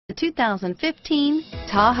The 2015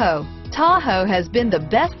 Tahoe. Tahoe has been the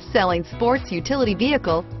best-selling sports utility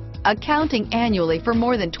vehicle, accounting annually for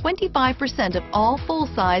more than 25% of all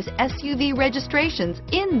full-size SUV registrations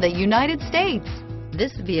in the United States.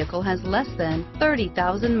 This vehicle has less than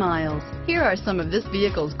 30,000 miles. Here are some of this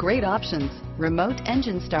vehicle's great options: remote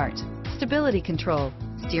engine start, stability control,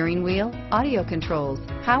 steering wheel audio controls,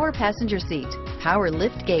 power passenger seat, power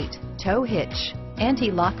liftgate, tow hitch,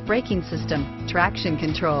 anti-lock braking system, traction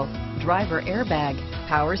control, driver airbag,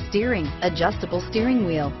 power steering, adjustable steering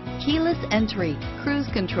wheel, keyless entry, cruise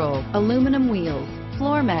control, aluminum wheels,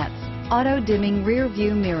 floor mats, auto-dimming rear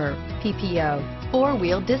view mirror, PPO,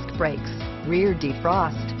 four-wheel disc brakes, rear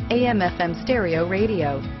defrost, AM/FM stereo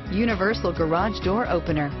radio, universal garage door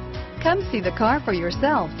opener. Come see the car for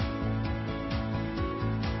yourself.